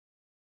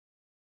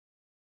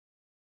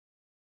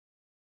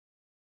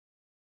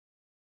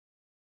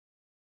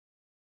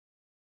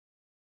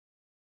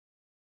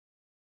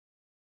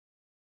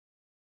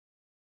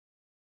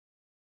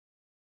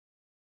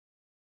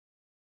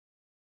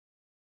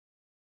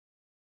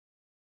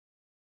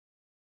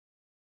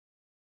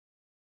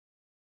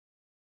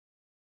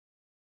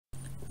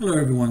Hello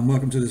everyone,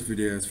 welcome to this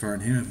video. It's Farron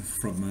here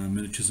from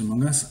Miniatures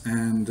Among Us,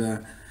 and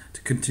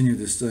to continue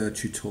this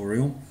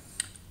tutorial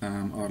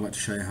I'd like to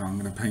show you how I'm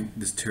going to paint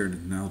this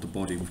Tyranid now, the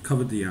body. We've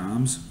covered the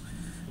arms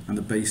and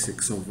the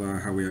basics of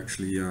how we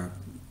actually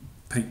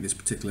paint this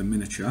particular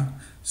miniature,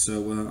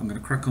 so I'm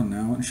going to crack on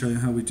now and show you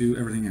how we do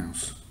everything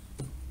else.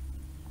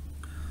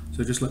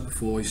 So just like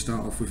before, you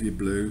start off with your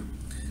blue,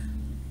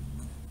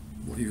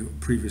 what you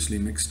previously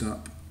mixed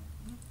up,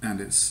 and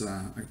it's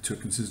to a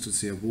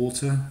consistency of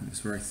water.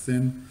 It's very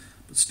thin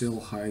but still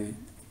high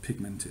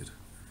pigmented.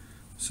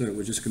 So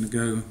we're just going to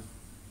go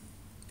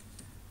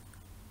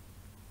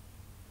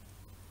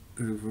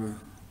over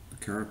the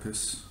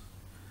carapace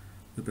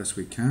the best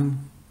we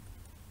can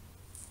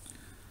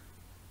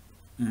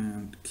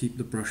and keep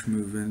the brush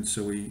moving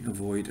so we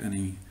avoid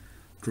any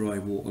dry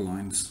water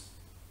lines.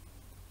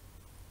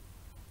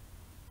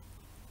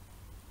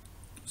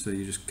 So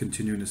you just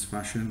continue in this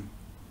fashion.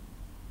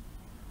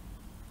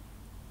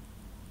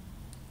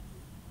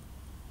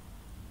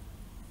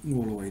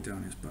 All the way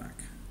down his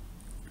back,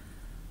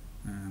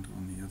 and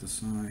on the other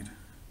side,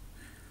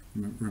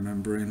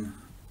 remembering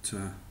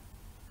to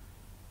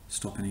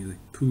stop any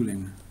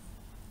pooling,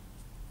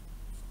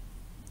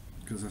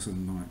 because that's a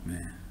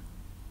nightmare.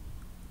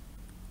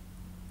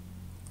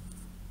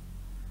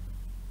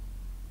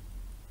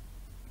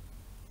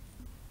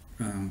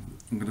 I'm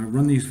going to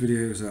run these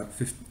videos at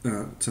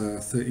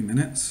 30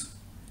 minutes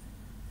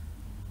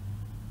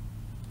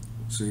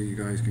so you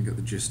guys can get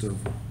the gist of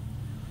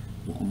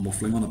what I'm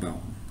waffling on about.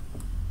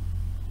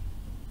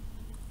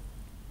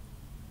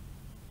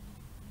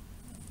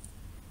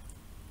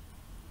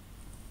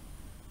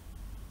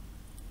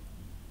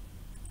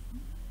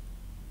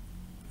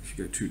 If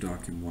you go too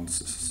dark in one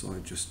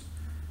side, just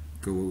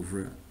go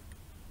over it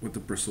with the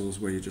bristles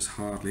where you're just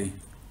hardly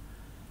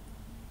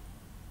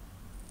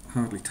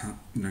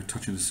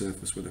touching the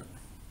surface with it,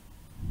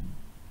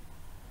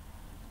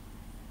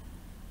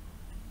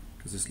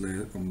 because this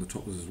layer on the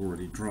top is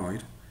already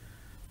dried.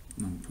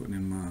 I'm putting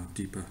in my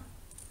deeper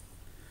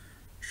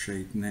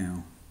shade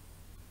now.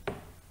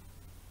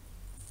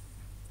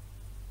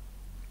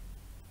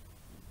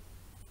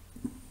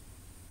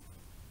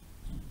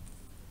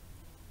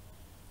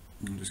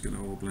 I'm just going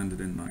to all blend it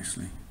in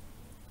nicely.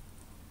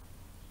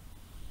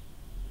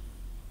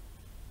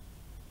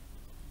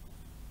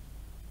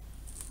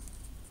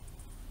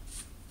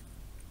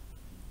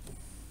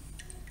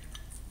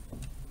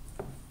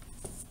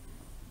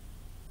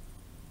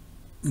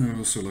 I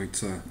also like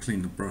to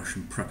clean the brush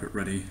and prep it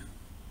ready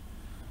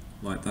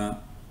like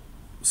that,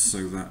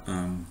 so that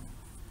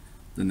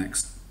the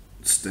next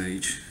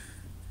stage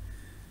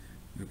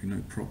there'll be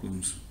no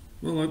problems.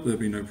 Well, I hope there'll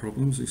be no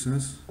problems, he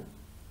says.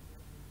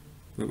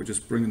 But we're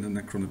just bringing the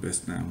Necron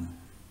Abyss down,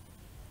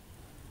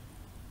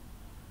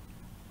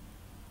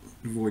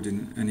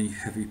 avoiding any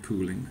heavy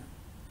pooling,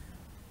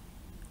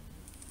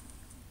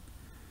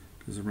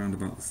 because around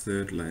about the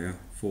third layer,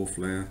 fourth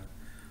layer,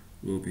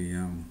 we'll be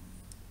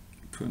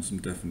putting some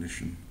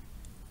definition.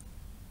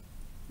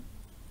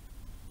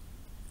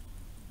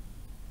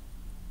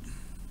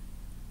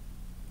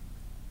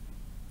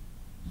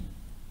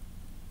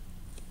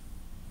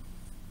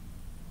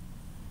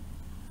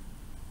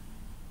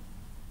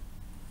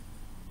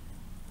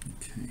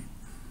 Okay,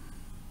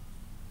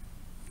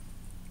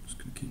 just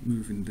going to keep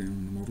moving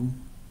down the model.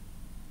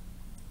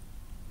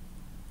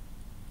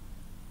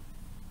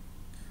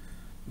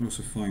 I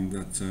also find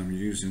that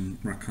using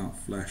Rakat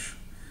Flesh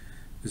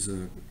is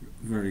a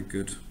very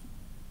good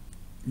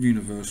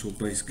universal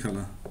base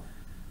colour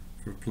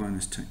for applying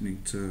this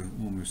technique to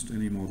almost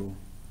any model.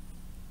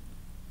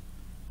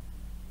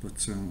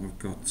 But I've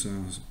got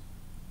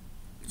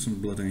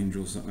some Blood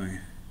Angels that I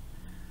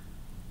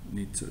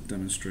need to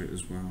demonstrate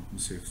as well,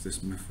 and see if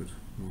this method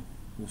will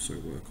also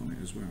work on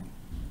it as well.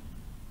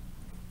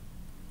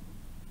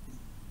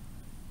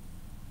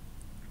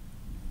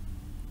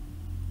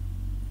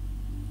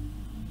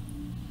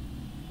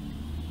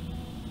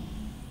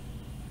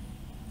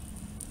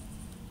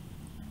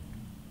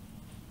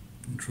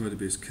 And try to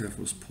be as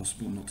careful as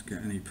possible not to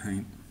get any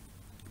paint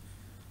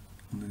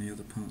on any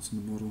other parts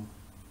of the model,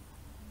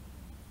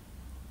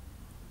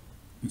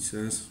 he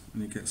says,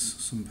 and he gets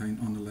some paint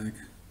on the leg.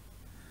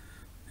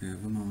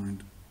 Never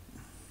mind.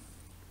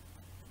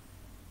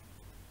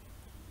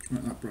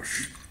 Let that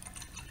brush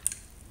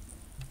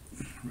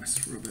rest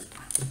for a bit.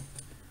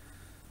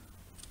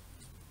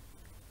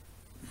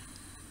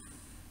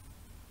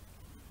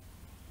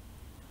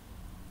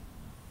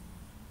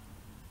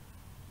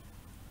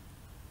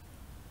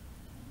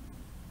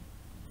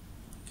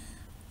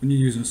 When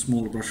you're using a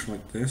smaller brush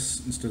like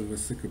this instead of a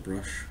thicker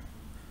brush,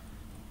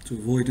 to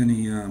avoid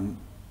any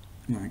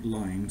like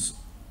lines,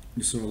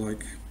 you sort of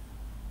like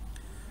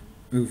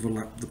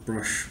overlap the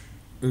brush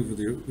over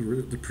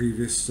the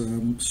previous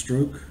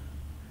stroke,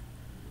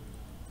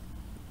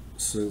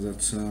 so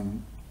that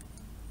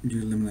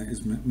you eliminate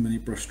as many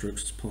brush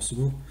strokes as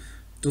possible.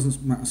 It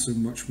doesn't matter so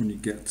much when you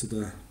get to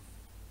the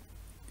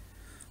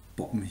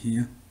bottom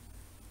here,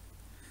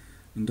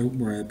 and don't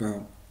worry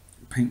about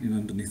painting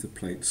underneath the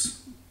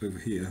plates over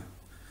here.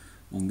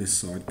 on this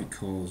side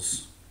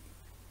because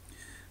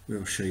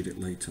we'll shade it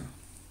later.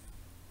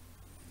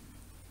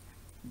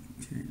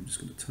 Okay, I'm just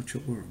going to touch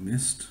up where I've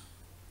missed.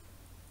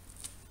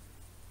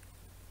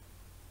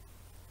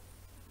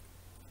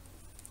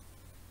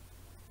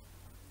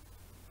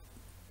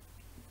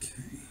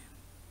 Okay,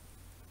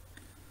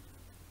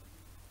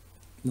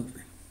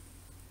 lovely.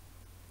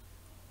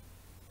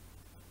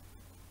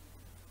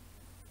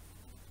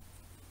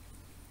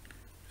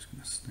 Just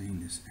going to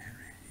stain this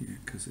area here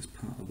because this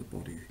part of the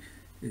body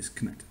is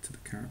connected to the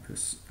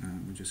carapace,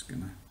 and we're just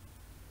going to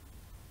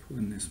put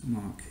in this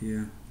mark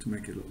here to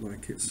make it look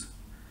like it's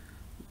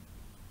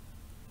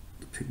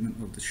the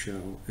pigment of the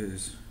shell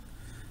is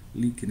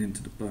leaking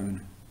into the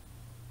bone.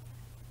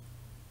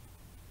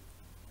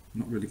 I'm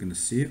not really going to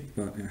see it,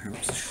 but it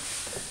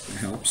helps. It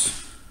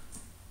helps.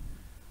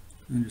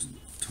 And just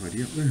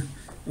tidy up there.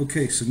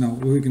 Okay, so now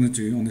what we're going to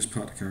do on this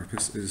part of the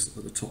carapace is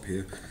at the top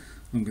here.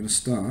 I'm going to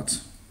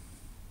start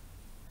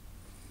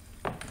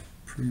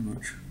pretty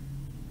much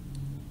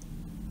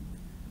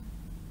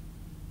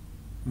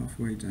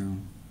halfway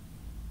down.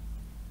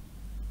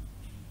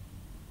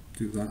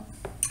 Do that.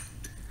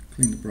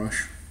 Clean the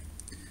brush,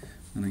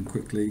 and then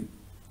quickly,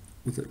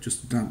 with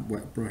just a damp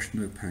wet brush,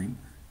 no paint,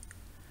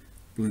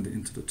 blend it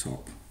into the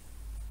top.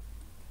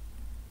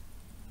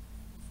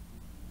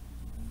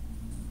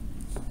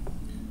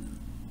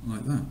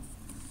 Like that.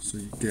 So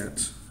you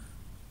get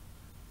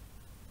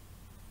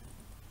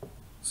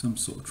some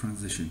sort of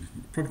transition.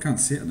 You probably can't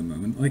see it at the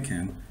moment, I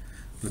can,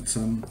 but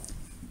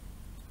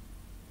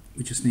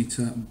we just need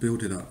to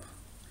build it up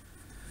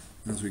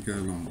as we go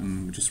along,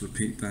 and we'll just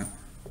repeat that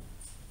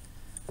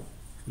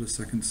for the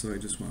second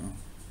side as well.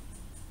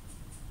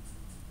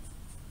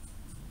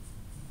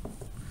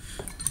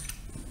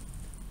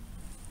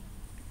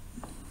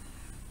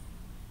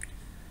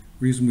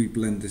 The reason we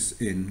blend this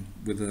in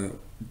with a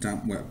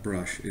damp wet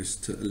brush is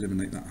to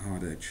eliminate that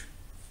hard edge.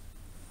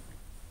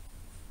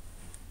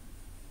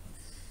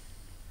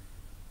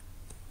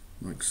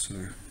 Like so.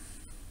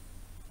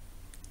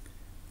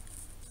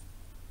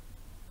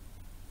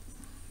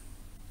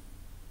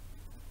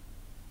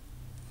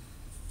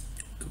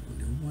 Got a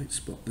little white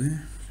spot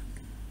there,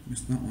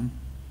 missed that one.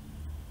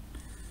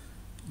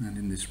 And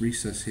in this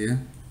recess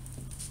here,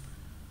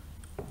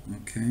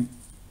 okay,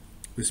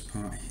 this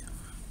part here,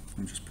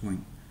 I'll just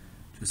point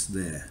just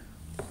there.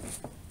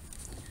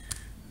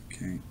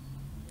 Okay,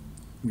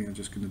 we are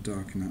just going to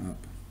darken that up.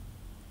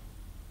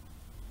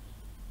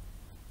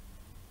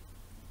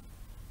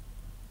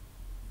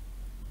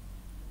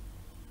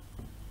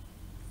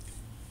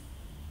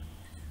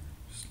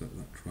 Just let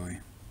that dry,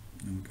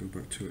 and we'll go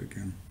back to it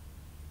again.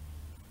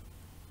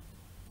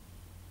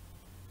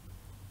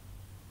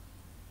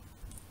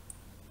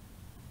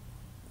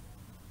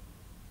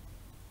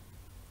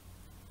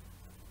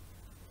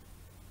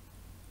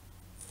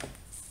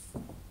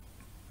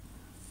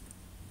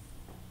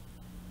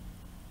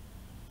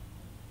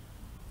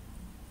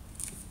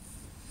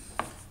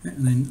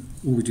 And then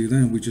all we do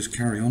then, we just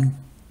carry on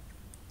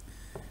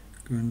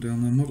going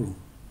down the model.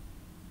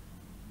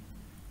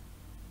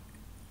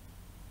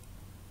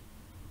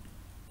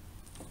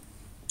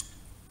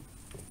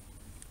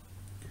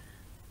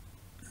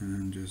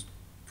 And just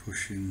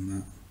pushing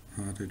that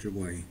hard edge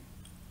away.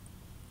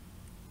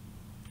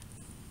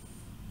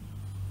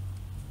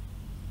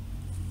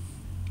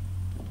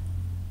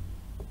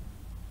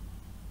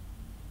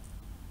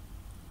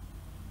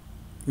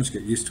 Once you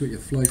get used to it,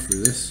 you'll fly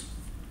through this.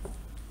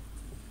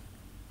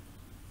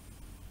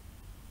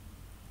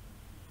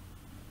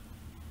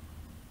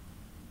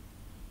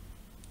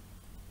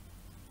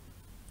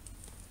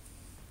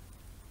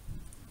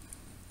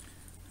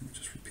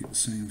 Just repeat the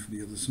same for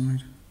the other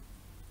side.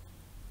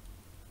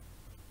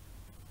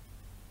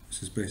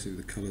 This is basically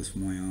the colours for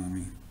my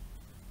army.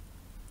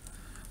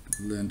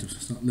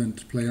 Start learning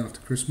to play after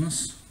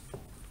Christmas.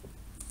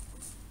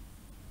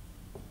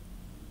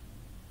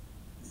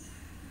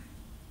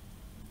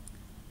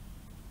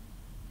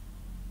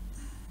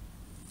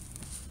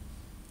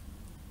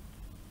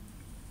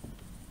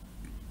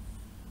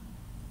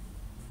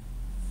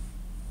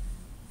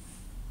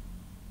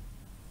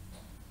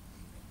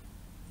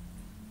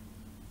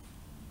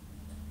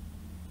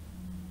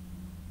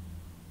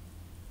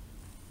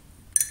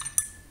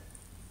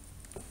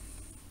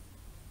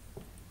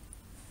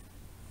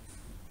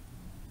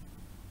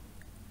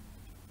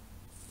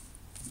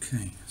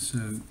 Okay, so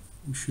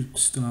we should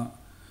start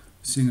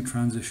seeing a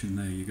transition.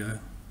 There you go.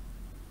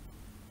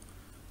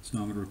 So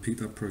now I'm going to repeat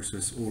that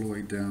process all the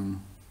way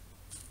down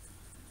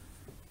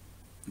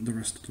the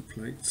rest of the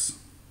plates.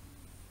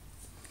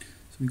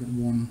 So we've got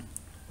one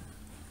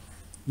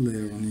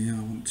layer on here, I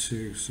want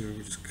two, so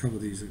we'll just cover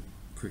these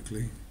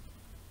quickly.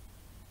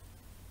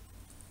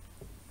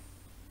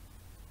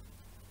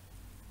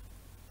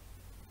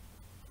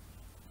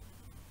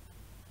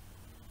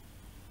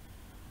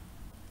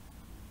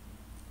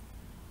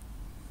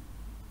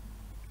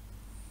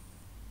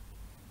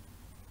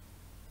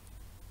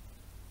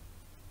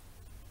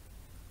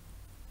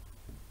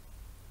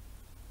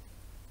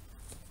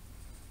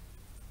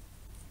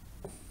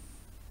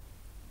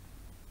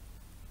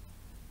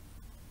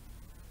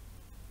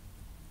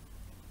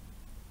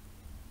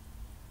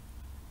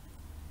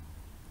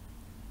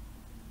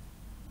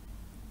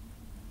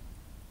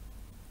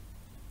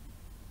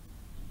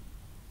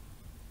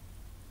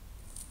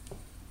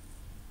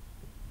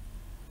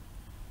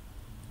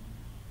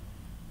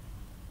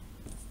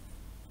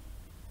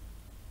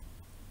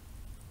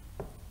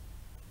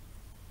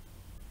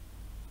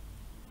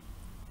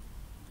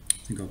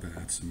 think I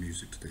better add some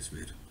music to this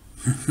vid.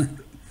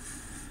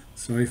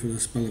 Sorry for the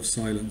spell of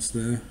silence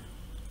there.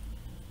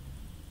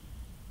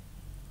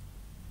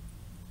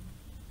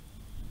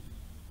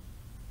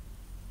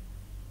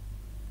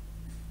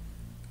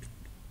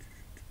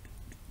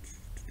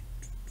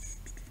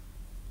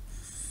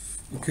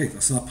 Okay,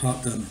 that's that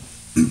part done.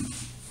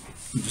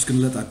 I'm just going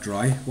to let that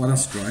dry. While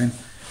that's drying,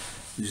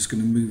 I'm just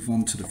going to move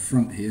on to the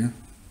front here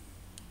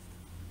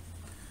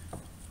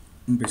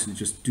and basically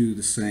just do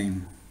the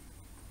same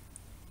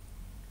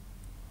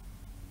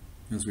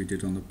as we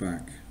did on the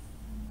back.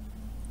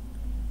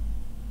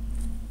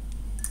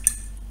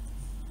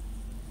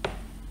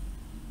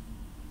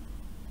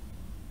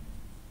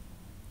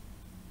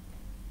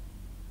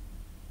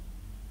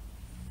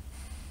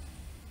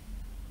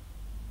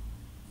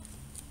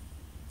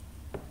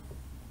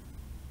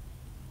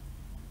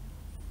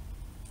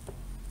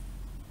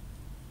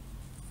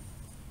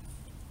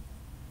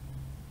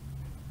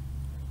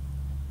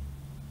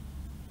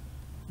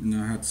 And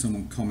I had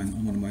someone comment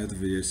on one of my other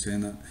videos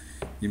saying that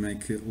you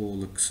make it all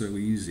look so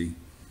easy.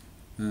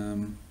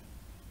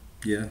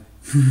 Yeah.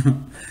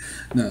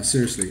 No,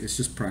 seriously, it's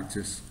just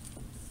practice.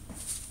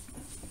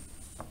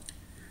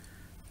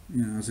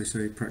 You know, as they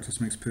say, practice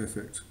makes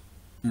perfect.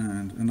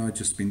 And I've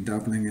just been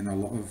dabbling in a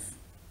lot of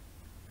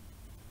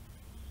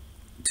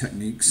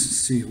techniques,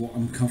 see what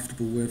I'm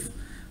comfortable with.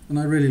 And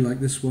I really like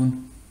this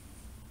one.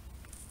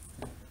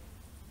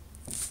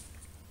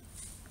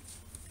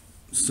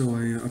 So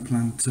I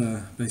plan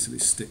to basically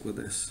stick with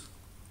this.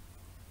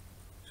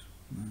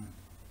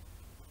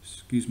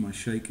 Excuse my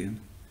shaking.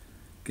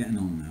 Getting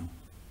on now.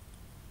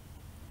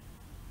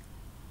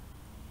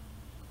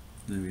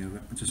 There we have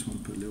it. I just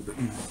want to put a little bit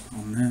more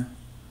on there.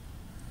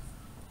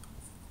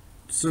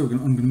 So I'm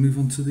going to move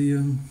on to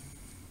the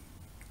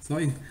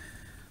thigh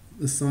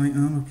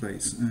armour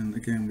plates, and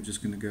again we're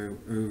just going to go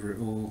over it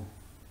all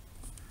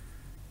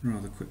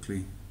rather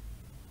quickly.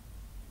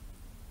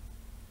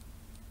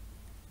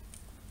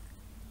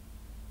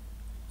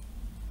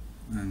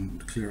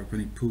 And clear up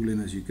any pooling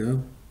as you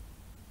go.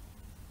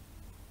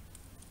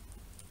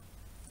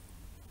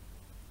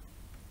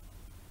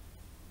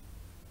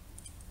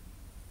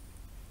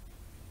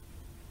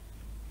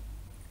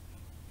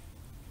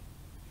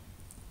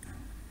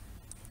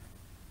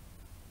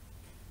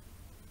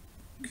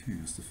 Okay,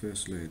 that's the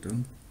first layer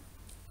done.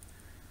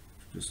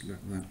 Just let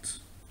that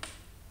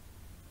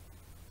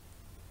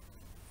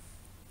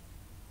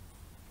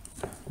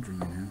dry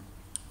now.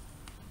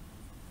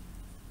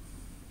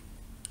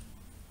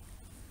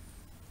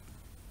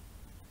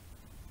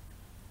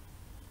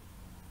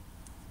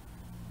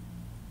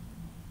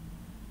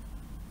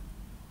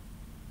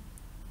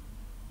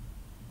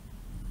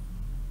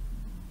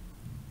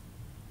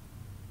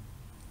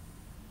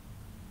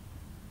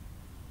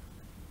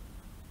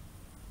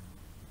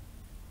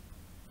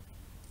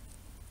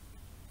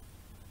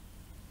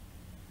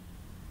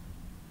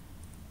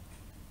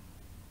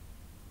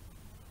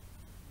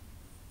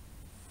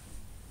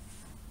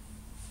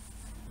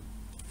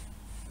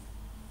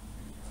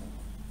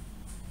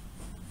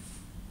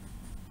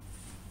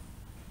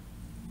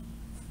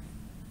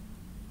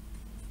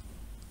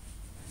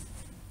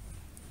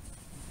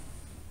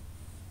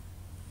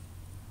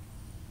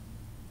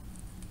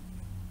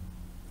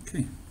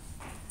 Okay,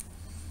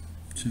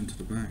 turn to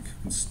the back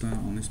and start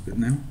on this bit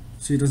now.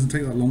 See, it doesn't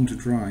take that long to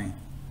dry,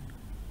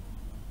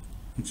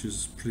 which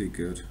is pretty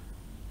good.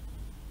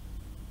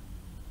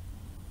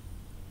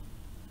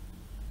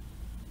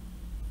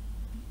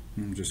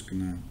 I'm just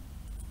gonna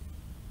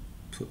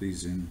put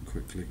these in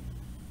quickly.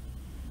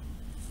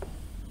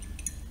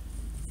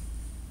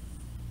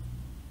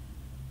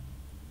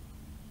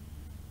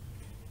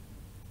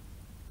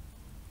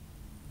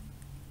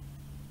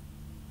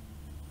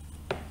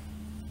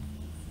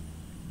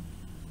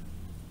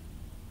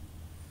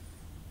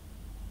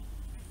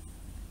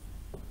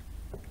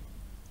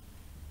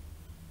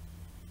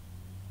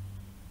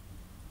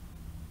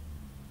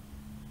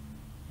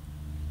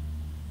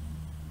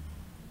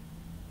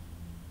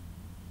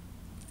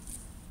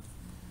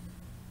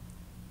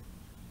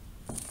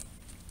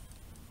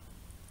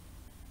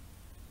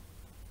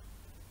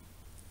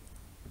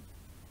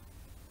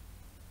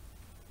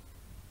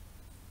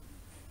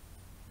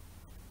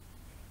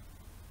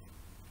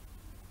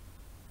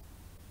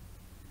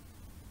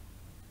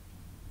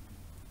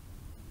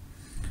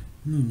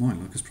 No, my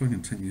luck, it's probably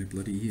going to take me a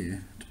bloody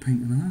year to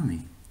paint an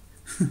army.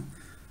 The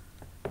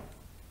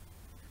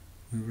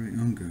rate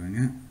I'm going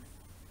at.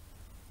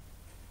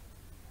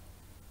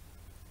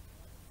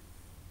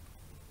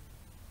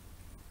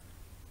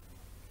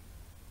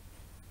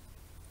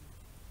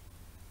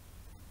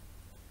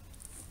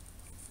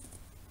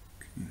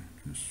 Okay,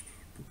 just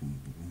boom,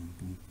 boom,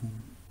 boom,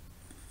 boom.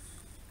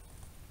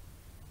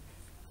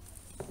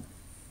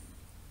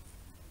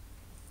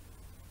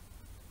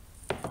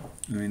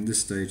 I mean,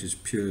 this stage is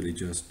purely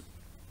just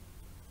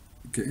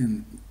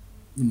getting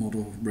the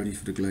model ready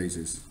for the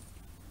glazes.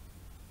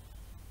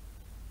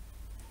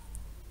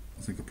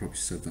 I think I probably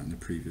said that in the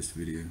previous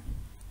video.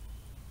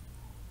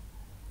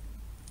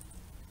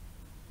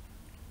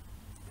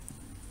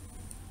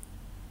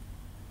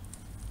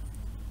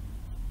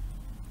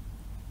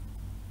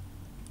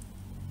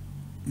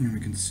 And we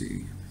can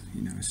see,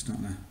 you know, it's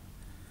starting to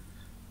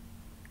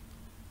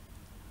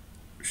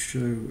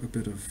show a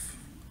bit of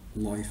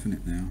life in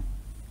it now.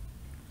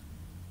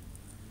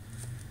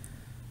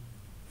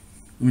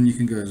 I mean, you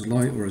can go as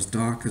light or as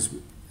dark as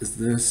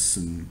this,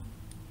 and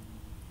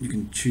you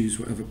can choose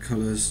whatever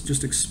colours.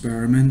 Just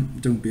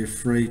experiment. Don't be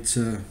afraid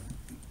to,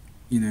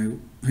 you know,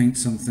 paint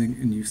something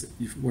and you're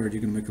worried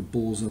you're going to make a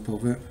balls up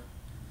of it.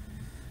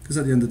 Because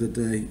at the end of the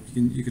day,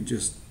 you can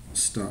just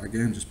start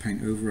again, just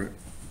paint over it,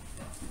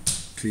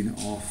 clean it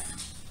off.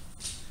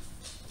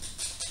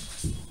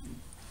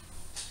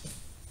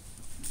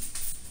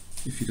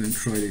 If you don't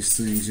try these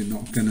things, you're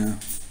not gonna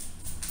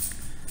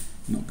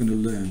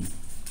learn.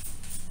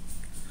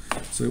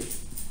 So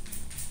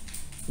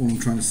all I'm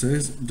trying to say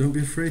is, don't be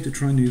afraid to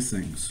try new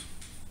things.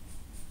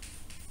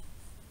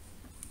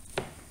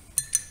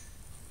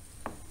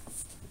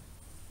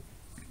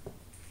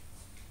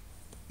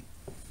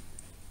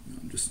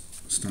 I'm just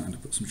starting to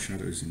put some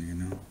shadows in here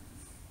now.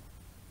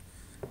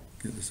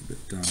 Get this a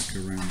bit darker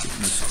around it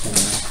in this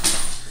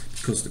corner,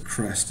 because the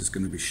crest is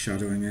going to be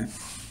shadowing it.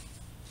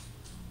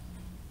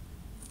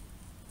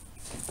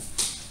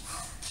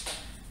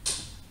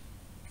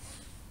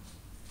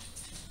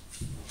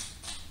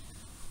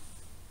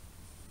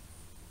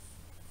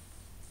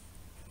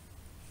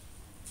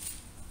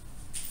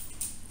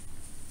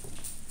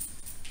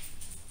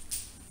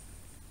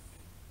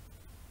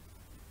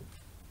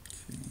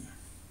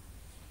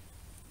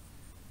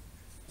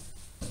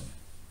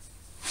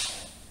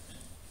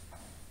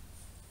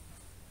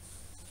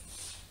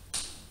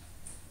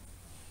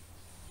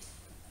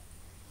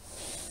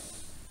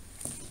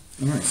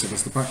 Alright, so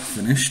that's the back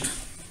finished.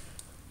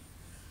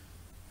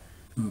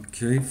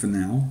 Okay, for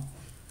now,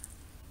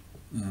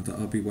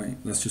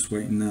 that's just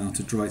waiting now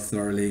to dry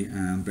thoroughly,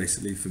 and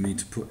basically for me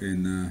to put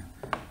in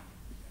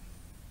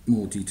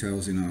more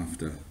details in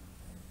after.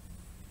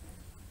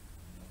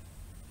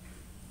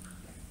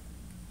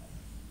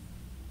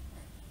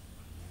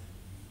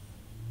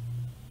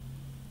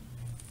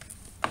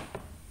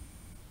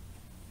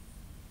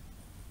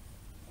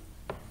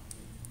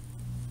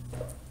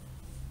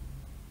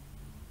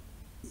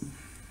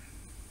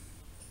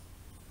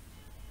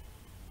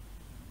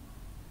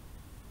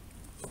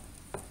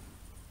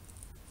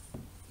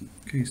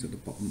 Okay, so at the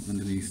bottom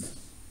underneath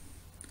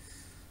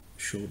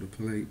shoulder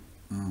plate,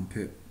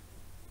 armpit,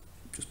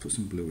 just put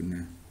some blue in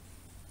there.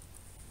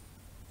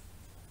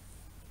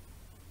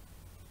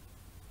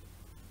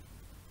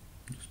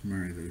 Just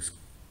marry those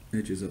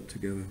edges up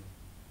together.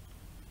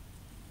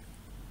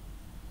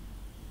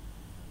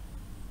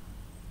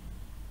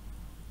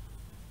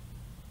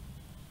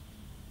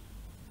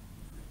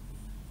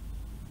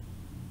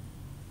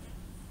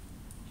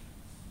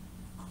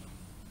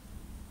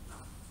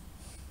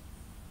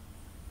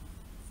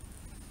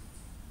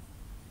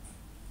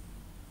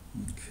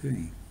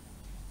 Okay.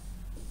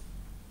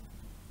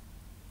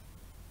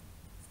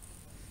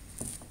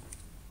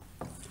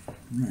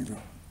 Right, I've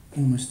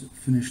almost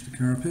finished the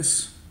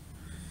carapace.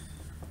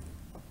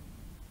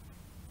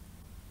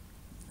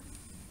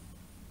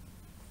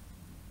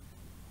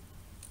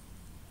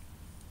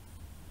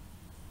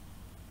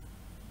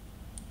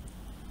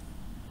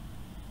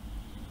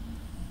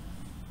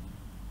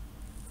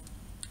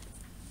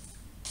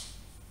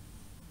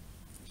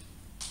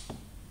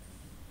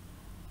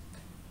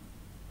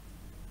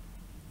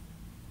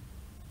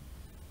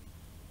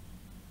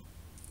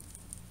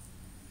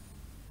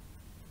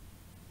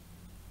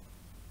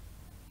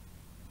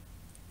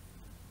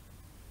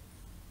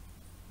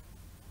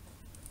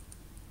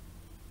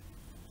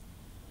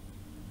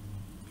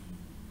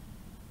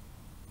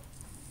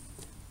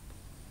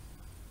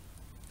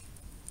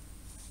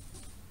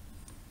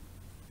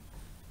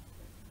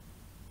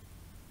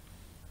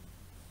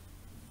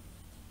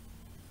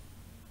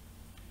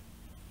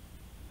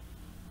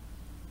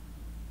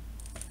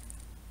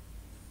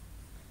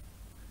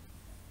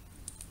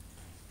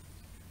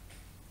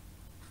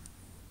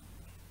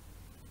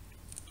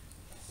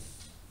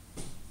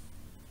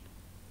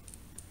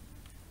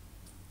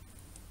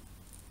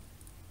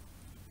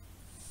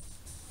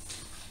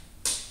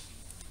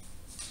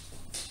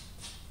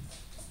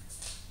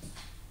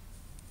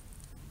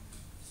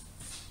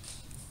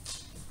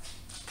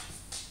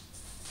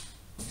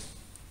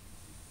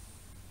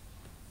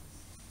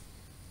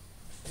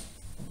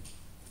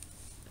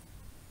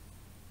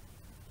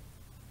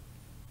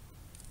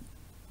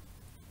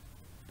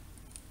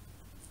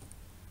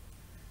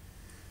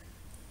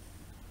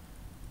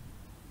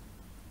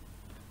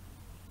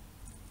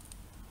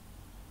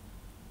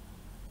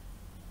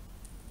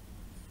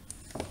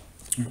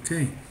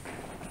 Okay,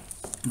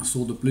 that's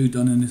all the blue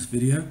done in this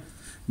video.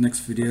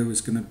 Next video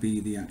is going to be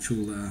the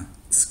actual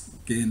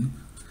skin,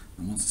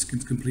 and once the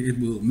skin's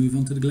completed we'll move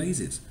on to the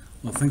glazes.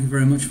 Well, thank you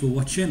very much for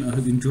watching. I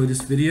hope you enjoyed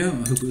this video.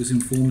 I hope it was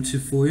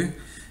informative for you.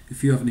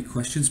 If you have any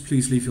questions,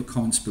 please leave your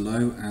comments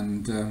below,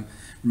 and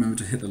remember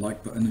to hit the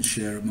like button and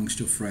share amongst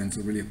your friends.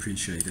 I really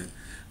appreciate it.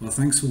 Well,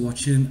 thanks for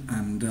watching,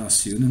 and I'll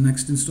see you in the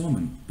next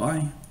installment.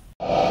 Bye.